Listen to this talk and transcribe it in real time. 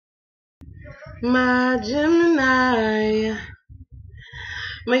My Gemini,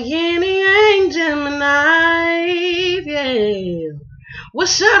 my yin yang Gemini, yeah.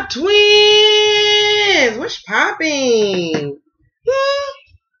 What's up, twins? What's popping?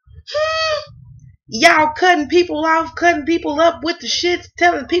 Y'all cutting people off, cutting people up with the shits,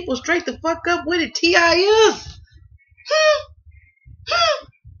 telling people straight the fuck up with it. TIS.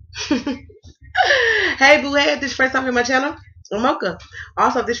 Hey, boo, hey, this first time on my channel. I'm Mocha.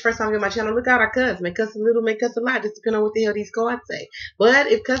 Also, if this first time on my channel, look out, I cuss. May cuss a little, may cuss a lot, just depending on what the hell these cards say. But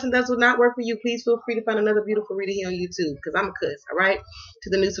if cussing does not work for you, please feel free to find another beautiful reader here on YouTube, because I'm a cuss, alright? To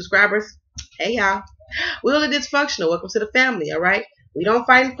the new subscribers, hey, y'all. Will it dysfunctional? Welcome to the family, alright? We don't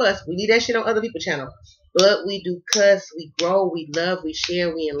fight and fuss. We leave that shit on other people's channel. But we do cuss, we grow, we love, we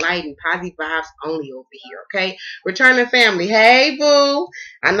share, we enlighten. Positive vibes only over here, okay? Returning family. Hey, boo.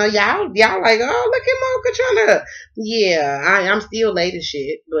 I know y'all like, oh, look at Mocha trying to. Yeah, I'm still late as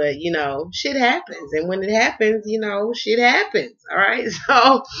shit. But, shit happens. And when it happens, shit happens, all right?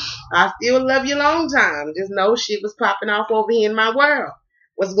 So, I still love you a long time. Just know shit was popping off over here in my world.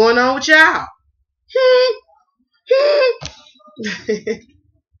 What's going on with y'all?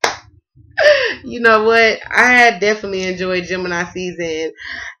 You know what? I had definitely enjoyed Gemini season.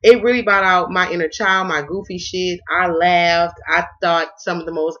 It really brought out my inner child, my goofy shit. I laughed. I thought some of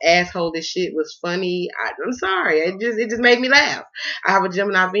the most assholish shit was funny. I'm sorry. It just made me laugh. I have a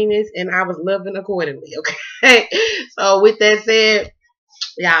Gemini Venus and I was loving accordingly. Okay. So with that said,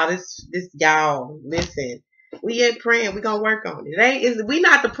 y'all, y'all listen. We ain't praying. We gonna work on it. We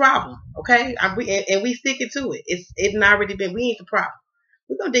not the problem. Okay. And we sticking to it. It's not already been. We ain't the problem.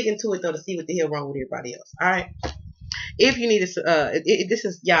 We're gonna dig into it though to see what the hell wrong with everybody else. All right. If you need this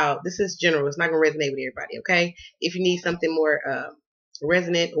is y'all. This is general. It's not gonna resonate with everybody. Okay. If you need something more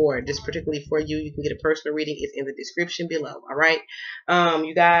resonant or just particularly for you, you can get a personal reading. It's in the description below. All right.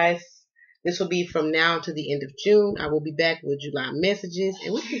 You guys. This will be from now to the end of June. I will be back with July messages,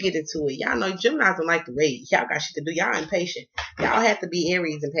 and we can get into it. Y'all know Geminis don't like to wait. Y'all got shit to do. Y'all impatient. Y'all have to be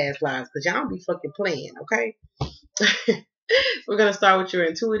Aries in past lives because y'all don't be fucking playing. Okay. We're going to start with your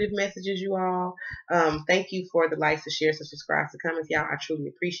intuitive messages, you all. Thank you for the likes, the shares, the subscribes, the comments, y'all. I truly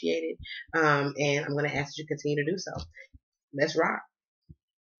appreciate it. And I'm going to ask that you continue to do so. Let's rock.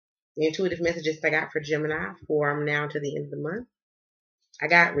 The intuitive messages that I got for Gemini from now to the end of the month. I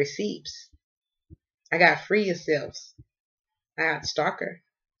got receipts. I got free yourselves. I got stalker.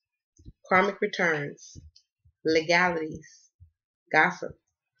 Karmic returns. Legalities. Gossip.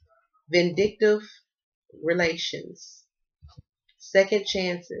 Vindictive relations. Second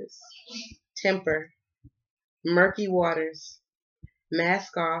chances, temper, murky waters,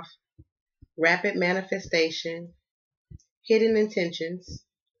 mask off, rapid manifestation, hidden intentions,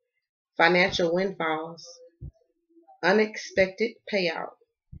 financial windfalls, unexpected payout,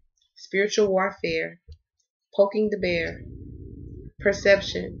 spiritual warfare, poking the bear,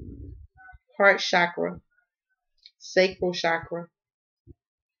 perception, heart chakra, sacral chakra.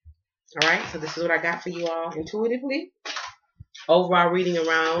 All right, so this is what I got for you all intuitively. Overall energy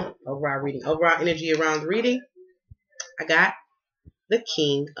around the reading. I got the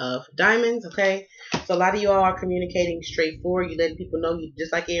King of Diamonds, okay? So a lot of you all are communicating straightforward. You letting people know you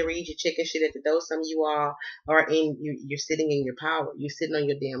just like Aries, you're checking shit at the door. Some of you all are you're sitting in your power. You're sitting on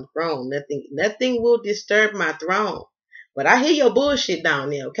your damn throne. Nothing will disturb my throne. But I hear your bullshit down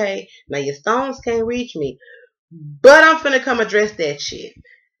there, okay? Now your stones can't reach me. But I'm finna come address that shit.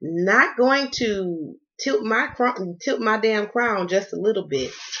 Not going to tilt my damn crown just a little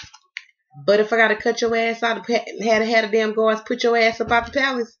bit. But if I gotta cut your ass out, had a damn guards put your ass up out the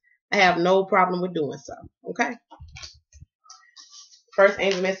palace, I have no problem with doing so. Okay. First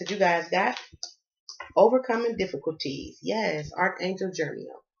angel message you guys got: overcoming difficulties. Yes, Archangel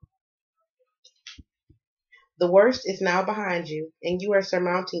Jeremiah. The worst is now behind you, and you are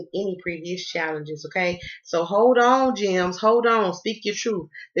surmounting any previous challenges, okay? So hold on, gems. Hold on. Speak your truth.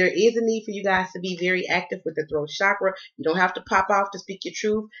 There is a need for you guys to be very active with the throat chakra. You don't have to pop off to speak your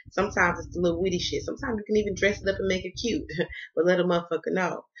truth. Sometimes it's the little witty shit. Sometimes you can even dress it up and make it cute, but let a motherfucker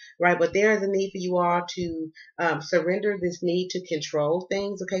know, right? But there is a need for you all to surrender this need to control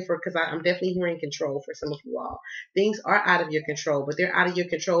things, okay? Because I'm definitely hearing control for some of you all. Things are out of your control, but they're out of your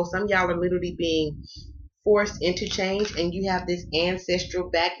control. Some of y'all are literally being forced into change, and you have this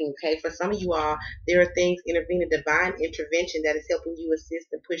ancestral backing, okay? For some of you all, there are things intervening, divine intervention that is helping you assist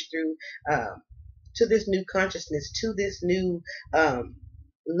and push through to this new consciousness, to this new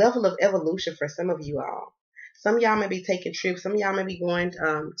level of evolution for some of you all. Some of y'all may be taking trips. Some of y'all may be going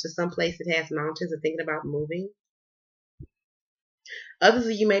to some place that has mountains and thinking about moving. Others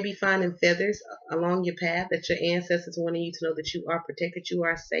of you may be finding feathers along your path that your ancestors wanting you to know that you are protected, you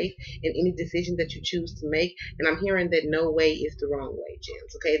are safe in any decision that you choose to make. And I'm hearing that no way is the wrong way,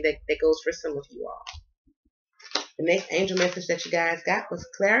 gems. Okay, that goes for some of you all. The next angel message that you guys got was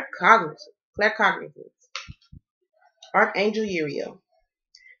claircognizance. Claircognizance. Archangel Uriel.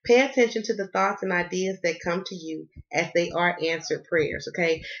 Pay attention to the thoughts and ideas that come to you as they are answered prayers,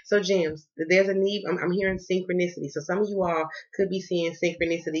 okay? So, gems, there's a need. I'm hearing synchronicity. So, some of you all could be seeing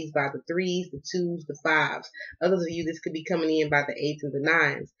synchronicities by the threes, the twos, the fives. Others of you, this could be coming in by the eights and the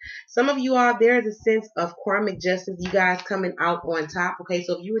nines. Some of you all, there is a sense of karmic justice, you guys coming out on top, okay?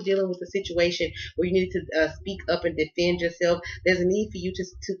 So, if you were dealing with a situation where you needed to speak up and defend yourself, there's a need for you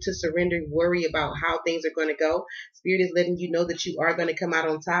to surrender, worry about how things are going to go. Spirit is letting you know that you are going to come out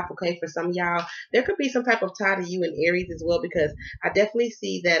on top. Okay, for some of y'all, there could be some type of tie to you in Aries as well, because I definitely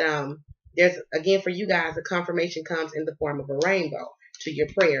see that there's, again, for you guys, a confirmation comes in the form of a rainbow to your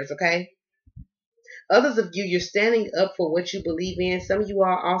prayers. Okay, others of you, you're standing up for what you believe in. Some of you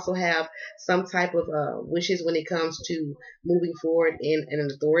all also have some type of wishes when it comes to moving forward in an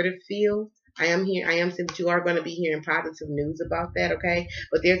authoritative field. I am saying that you are going to be hearing positive news about that, okay?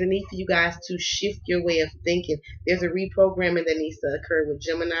 But there's a need for you guys to shift your way of thinking. There's a reprogramming that needs to occur with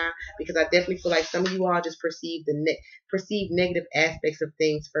Gemini, because I definitely feel like some of you all just perceive negative aspects of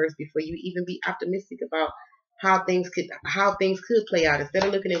things first before you even be optimistic about how things could play out. Instead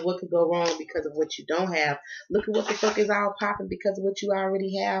of looking at what could go wrong because of what you don't have, look at what the fuck is all popping because of what you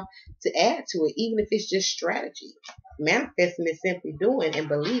already have to add to it, even if it's just strategy. Manifesting is simply doing and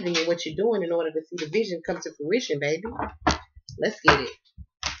believing in what you're doing in order to see the vision come to fruition, baby. Let's get it.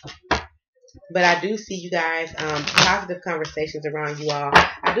 But I do see you guys, positive conversations around you all.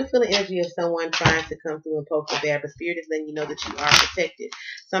 I do feel the energy of someone trying to come through and poke the bear, but Spirit is letting you know that you are protected.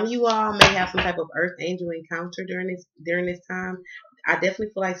 Some of you all may have some type of earth angel encounter during this time. I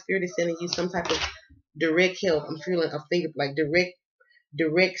definitely feel like Spirit is sending you some type of direct help. I'm thinking like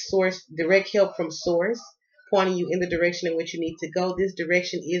direct help from source, pointing you in the direction in which you need to go. This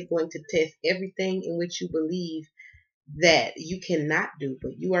direction is going to test everything in which you believe that you cannot do,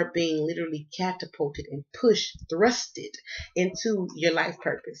 but you are being literally catapulted and pushed, thrusted into your life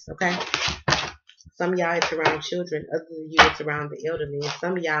purpose, okay? Some of y'all, it's around children. Others of you, it's around the elderly. And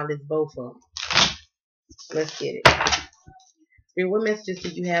some of y'all, it's both of them. Let's get it. Spirit, what messages do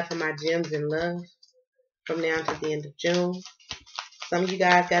you have for my gems in love from now to the end of June? Some of you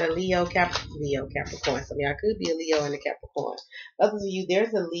guys got a Leo, Capricorn. Some of y'all could be a Leo and a Capricorn. Others of you,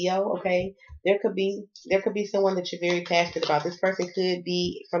 there's a Leo, okay? There could be someone that you're very passionate about. This person could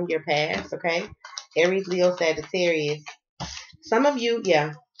be from your past, okay? Aries, Leo, Sagittarius. Some of you,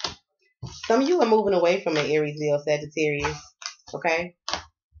 yeah. Some of you are moving away from an Aries, Leo, Sagittarius, okay?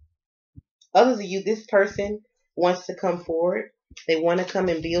 Others of you, this person wants to come forward. They want to come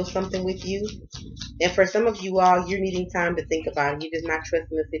and build something with you. And for some of you all, you're needing time to think about it. You're just not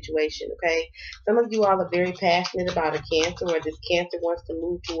trusting the situation, okay? Some of you all are very passionate about a Cancer, or this Cancer wants to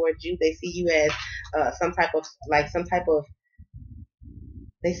move towards you. They see you as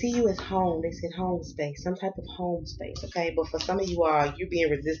they see you as home. They said home space, some type of home space, okay? But for some of you all, you're being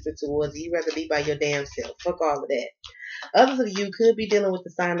resistant towards it. You'd rather be by your damn self. Fuck all of that. Others of you could be dealing with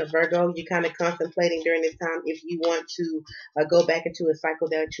the sign of Virgo. You're kind of contemplating during this time if you want to go back into a cycle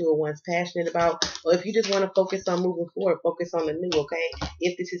that you were once passionate about, or if you just want to focus on moving forward, focus on the new, okay?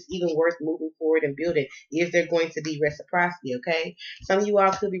 If this is even worth moving forward and building, is there going to be reciprocity, okay? Some of you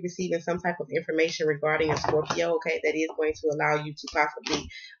all could be receiving some type of information regarding a Scorpio, okay, that is going to allow you to possibly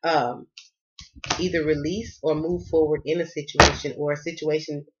either release or move forward in a situation, or a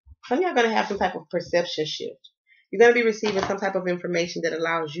situation. Some of y'all are going to have some type of perception shift. You're going to be receiving some type of information that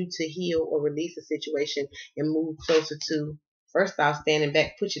allows you to heal or release a situation and move closer to, first off, standing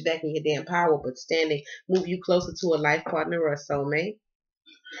back, put you back in your damn power, but move you closer to a life partner or a soulmate.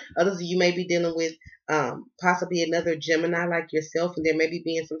 Others of you may be dealing with possibly another Gemini like yourself, and there may be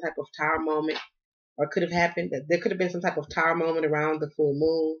being some type of tower moment, or could have happened. There could have been some type of tower moment around the full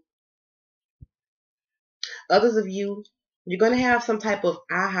moon. Others of you, you're going to have some type of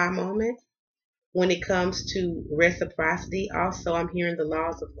aha moment when it comes to reciprocity. Also, I'm hearing the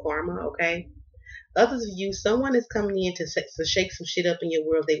laws of karma, okay? Others of you, someone is coming in to shake some shit up in your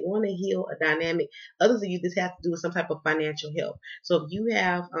world. They want to heal a dynamic. Others of you, this has to do with some type of financial help. So if you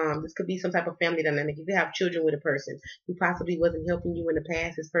have, this could be some type of family dynamic. If you have children with a person who possibly wasn't helping you in the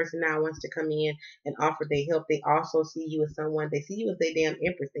past, this person now wants to come in and offer their help. They also see you as someone, they see you as their damn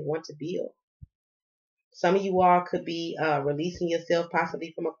empress. They want to build. Some of you all could be releasing yourself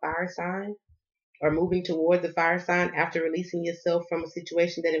possibly from a fire sign, or moving toward the fire sign after releasing yourself from a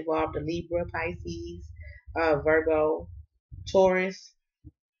situation that involved a Libra, Pisces, Virgo. Taurus,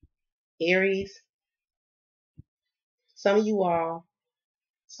 Aries. Some of you all,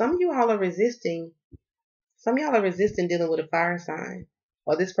 some of you all are resisting. Some of y'all are resisting dealing with a fire sign.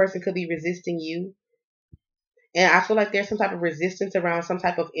 Or this person could be resisting you. And I feel like there's some type of resistance around some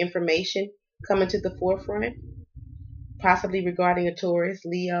type of information coming to the forefront, possibly regarding a Taurus,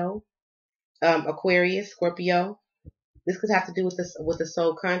 Leo, Aquarius, Scorpio. This could have to do with this with the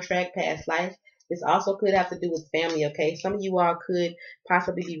soul contract, past life. This also could have to do with family, okay? Some of you all could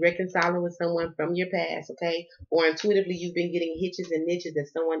possibly be reconciling with someone from your past, okay? Or intuitively you've been getting hitches and niches that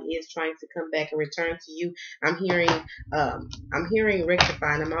someone is trying to come back and return to you. I'm hearing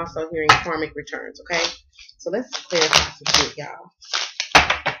rectifying. I'm also hearing karmic returns, okay? So let's clarify some shit, y'all.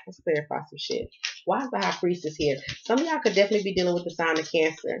 Let's clarify some shit. Why is the high priestess here? Some of y'all could definitely be dealing with the sign of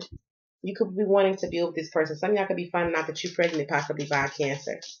Cancer. You could be wanting to build with this person. Some of y'all could be finding out that you're pregnant, possibly by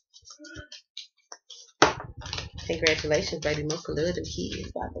Cancer. Congratulations, baby. Most of them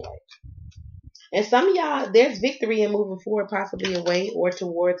kids, by the way. And some of y'all, there's victory in moving forward, possibly away or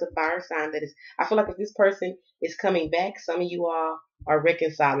towards a fire sign. That is, I feel like if this person is coming back, some of you all are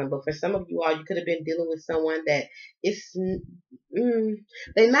reconciling. But for some of you all, you could have been dealing with someone that is,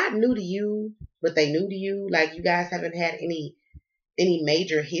 they're not new to you, but they new to you. Like you guys haven't had any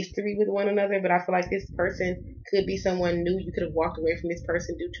major history with one another, but I feel like this person could be someone new. You could have walked away from this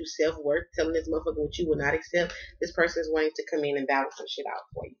person due to self-worth, telling this motherfucker what you will not accept. This person is wanting to come in and balance some shit out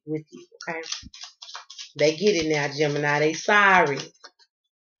for you, with you, okay? They get it now, Gemini. They sorry.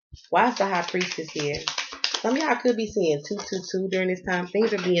 Why is the high priestess here? Some of y'all could be seeing 222 during this time.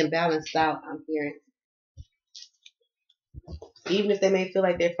 Things are being balanced out, I'm hearing. Even if they may feel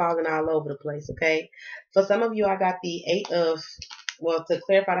like they're falling all over the place, okay? For some of you, I got the 8 of, well, to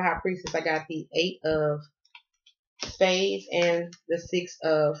clarify the high priestess, I got the 8 of spades and the 6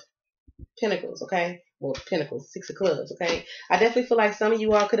 of pentacles, okay? Well, pentacles, 6 of clubs, okay? I definitely feel like some of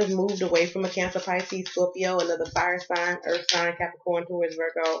you all could have moved away from a Cancer, Pisces, Scorpio, another fire sign, earth sign, Capricorn, Taurus,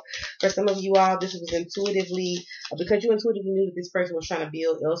 Virgo. For some of you all, this was intuitively, because you intuitively knew that this person was trying to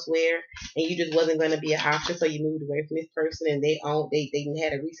build elsewhere, and you just wasn't going to be an option, so you moved away from this person, and they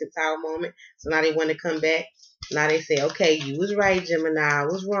had a recent tower moment, so now they want to come back. Now they say, okay, you was right, Gemini, I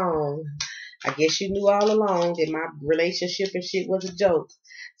was wrong. I guess you knew all along that my relationship and shit was a joke.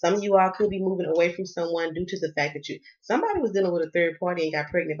 Some of you all could be moving away from someone due to the fact that somebody was dealing with a third party and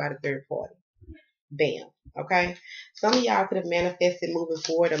got pregnant by the third party. Bam. Okay? Some of y'all could have manifested moving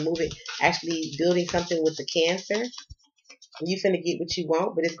forward or actually building something with the Cancer. You finna get what you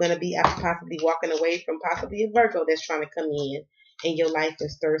want, but it's going to be after possibly walking away from possibly a Virgo that's trying to come in your life and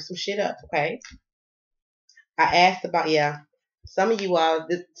stir some shit up. Okay? I asked about, some of y'all,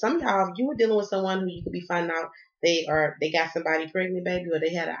 if you were dealing with someone who you could be finding out they got somebody pregnant, baby, or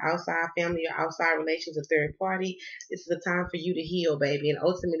they had an outside family or outside relations, a third party. This is a time for you to heal, baby. And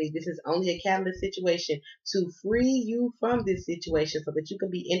ultimately, this is only a catalyst situation to free you from this situation so that you can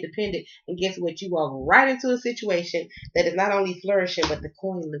be independent. And guess what? You walk right into a situation that is not only flourishing, but the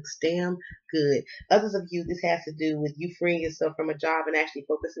coin looks damn good. Others of you, this has to do with you freeing yourself from a job and actually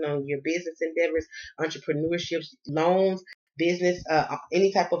focusing on your business endeavors, entrepreneurship, loans, business,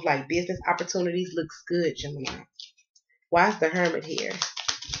 any type of like business opportunities. Looks good, Gemini. Why is the Hermit here?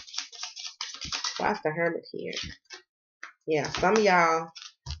 Why is the Hermit here? Yeah, some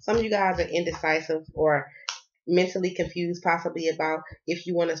of you guys are indecisive or mentally confused possibly about if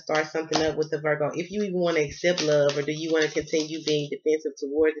you want to start something up with the Virgo. If you even want to accept love, or do you want to continue being defensive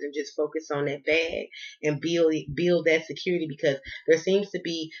towards it and just focus on that bag and build that security, because there seems to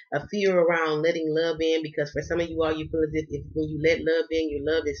be a fear around letting love in, because for some of you all, you feel as if when you let love in, your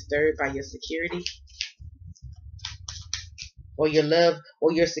love is stirred by your security. Or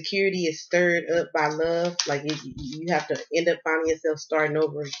your security is stirred up by love. Like you have to end up finding yourself starting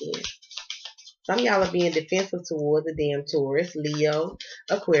over again. Some of y'all are being defensive towards the damn Taurus, Leo,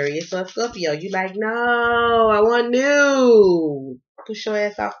 Aquarius, or Scorpio. You like, no, I want new. Push your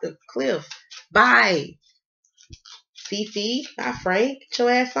ass off the cliff. Bye. Fifi, not Frank. Get your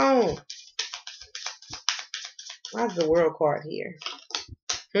ass on. Why's the world card here?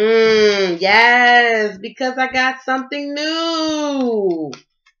 Yes, because I got something new.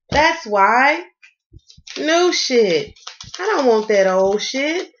 That's why. New shit. I don't want that old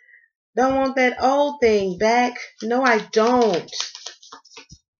shit. Don't want that old thing back. No, I don't.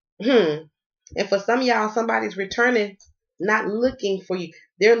 And for some of y'all, somebody's returning, not looking for you.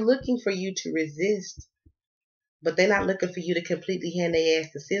 They're looking for you to resist, but they're not looking for you to completely hand their ass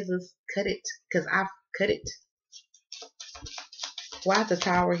the scissors. Cut it, because I've cut it. Why the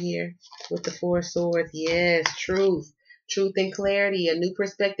Tower here with the 4 of Swords? Yes, truth. Truth and clarity, a new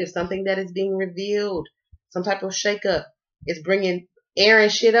perspective, something that is being revealed, some type of shakeup. It's bringing airing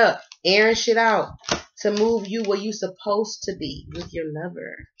shit up, airing shit out to move you where you supposed to be with your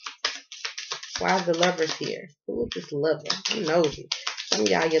lover. Why is the lovers here? Who is this lover? I'm nosy. Some of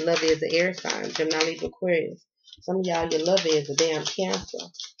y'all, your lover is an air sign, Gemini, Libra, Aquarius. Some of y'all, your lover is a damn Cancer,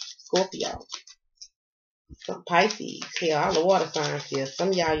 Scorpio, some Pisces. Hell, all the water signs here. Some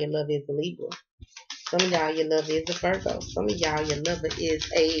of y'all, your lover is a Libra. Some of y'all, your lover is a Virgo. Some of y'all, your lover is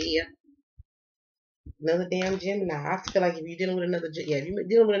another damn Gemini. I feel like if you're dealing with if you're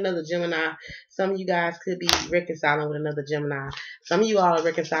dealing with another Gemini, some of you guys could be reconciling with another Gemini. Some of you all are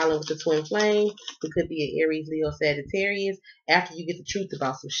reconciling with the twin flame, who could be an Aries, Leo, Sagittarius. After you get the truth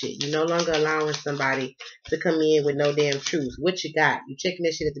about some shit, you're no longer allowing somebody to come in with no damn truth. What you got? You checking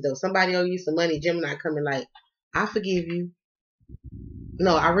that shit at the door. Somebody owe you some money. Gemini coming like, I forgive you.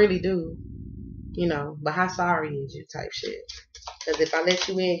 No, I really do. You know, but how sorry is you type shit? Because if I let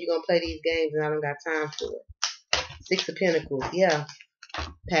you in, you're going to play these games and I don't got time for it. Six of Pentacles. Yeah.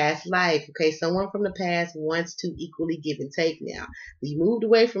 Past life. Okay, someone from the past wants to equally give and take now. You moved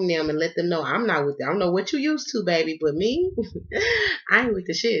away from them and let them know, I'm not with them. I don't know what you used to, baby, but me, I ain't with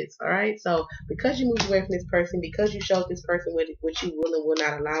the shits. Alright? So, because you moved away from this person, because you showed this person what you will and will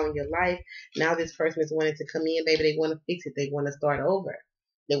not allow in your life, now this person is wanting to come in, baby. They want to fix it. They want to start over.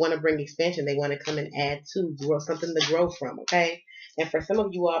 They want to bring expansion. They want to come and add to, grow something to grow from, okay? And for some of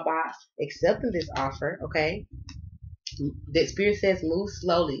you all, by accepting this offer, okay, the Spirit says move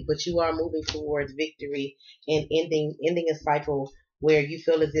slowly, but you are moving towards victory and ending a cycle where you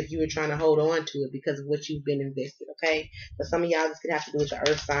feel as if you were trying to hold on to it because of what you've been invested, okay? For some of y'all, this could have to do with the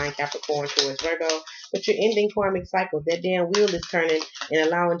earth sign, Capricorn, Taurus, Virgo, but you're ending karmic cycles. That damn wheel is turning and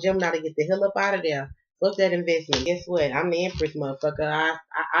allowing Gemini to get the hell up out of there. Fuck that investment. Guess what? I'm the Empress, motherfucker.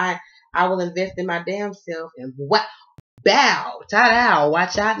 I will invest in my damn self and what? Bow, ta-da,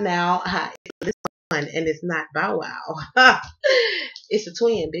 watch out now. This one, and it's not Bow Wow. It's a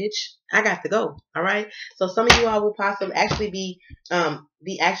twin, bitch. I got to go. All right. So some of you all will possibly actually be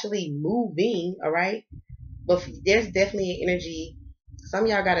actually moving. All right. But there's definitely an energy. Some of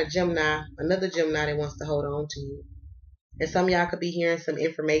y'all got a Gemini, another Gemini that wants to hold on to you. And some of y'all could be hearing some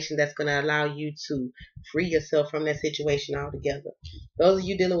information that's going to allow you to free yourself from that situation altogether. Those of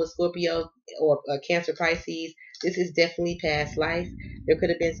you dealing with Scorpio or Cancer, Pisces, this is definitely past life. There could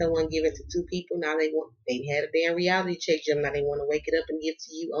have been someone giving to two people. Now they had a damn reality check, Gemini. They want to wake it up and give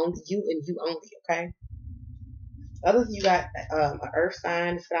to you, only you and you only, okay? Others, you got an earth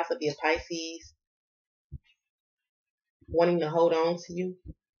sign. This could also be a Pisces wanting to hold on to you.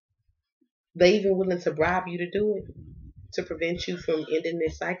 They even willing to bribe you to do it, to prevent you from ending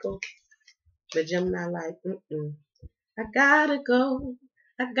this cycle. But Gemini like, I gotta go.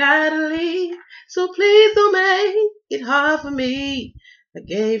 I gotta leave. So please don't make it hard for me. I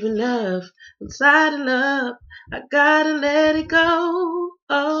gave enough. I'm tired of love. I gotta let it go.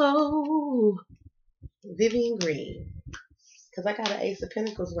 Oh. Vivian Green. Because I got an Ace of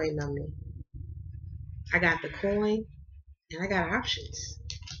Pentacles waiting on me. I got the coin. And I got options.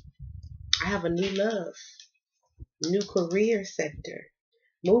 I have a new love. New career sector.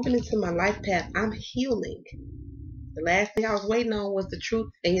 Moving into my life path. I'm healing. The last thing I was waiting on was the truth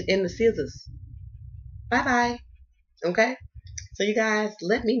and the scissors. Bye-bye. Okay? So you guys,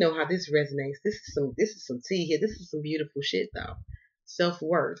 let me know how this resonates. This is some tea here. This is some beautiful shit though.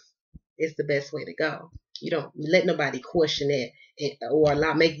 Self-worth is the best way to go. You don't let nobody question that or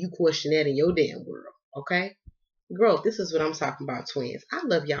make you question that in your damn world. Okay? Growth. This is what I'm talking about, twins. I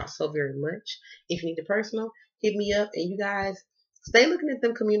love y'all so very much. If you need a personal, hit me up. And you guys, stay looking at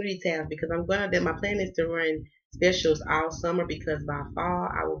them community tabs because my plan is to run specials all summer because by fall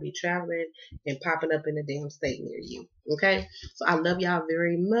I will be traveling and popping up in a damn state near you. Okay? So I love y'all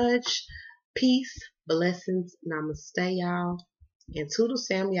very much. Peace, blessings, namaste, y'all. And toodles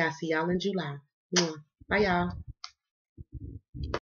family, I'll see y'all in July. Bye, y'all.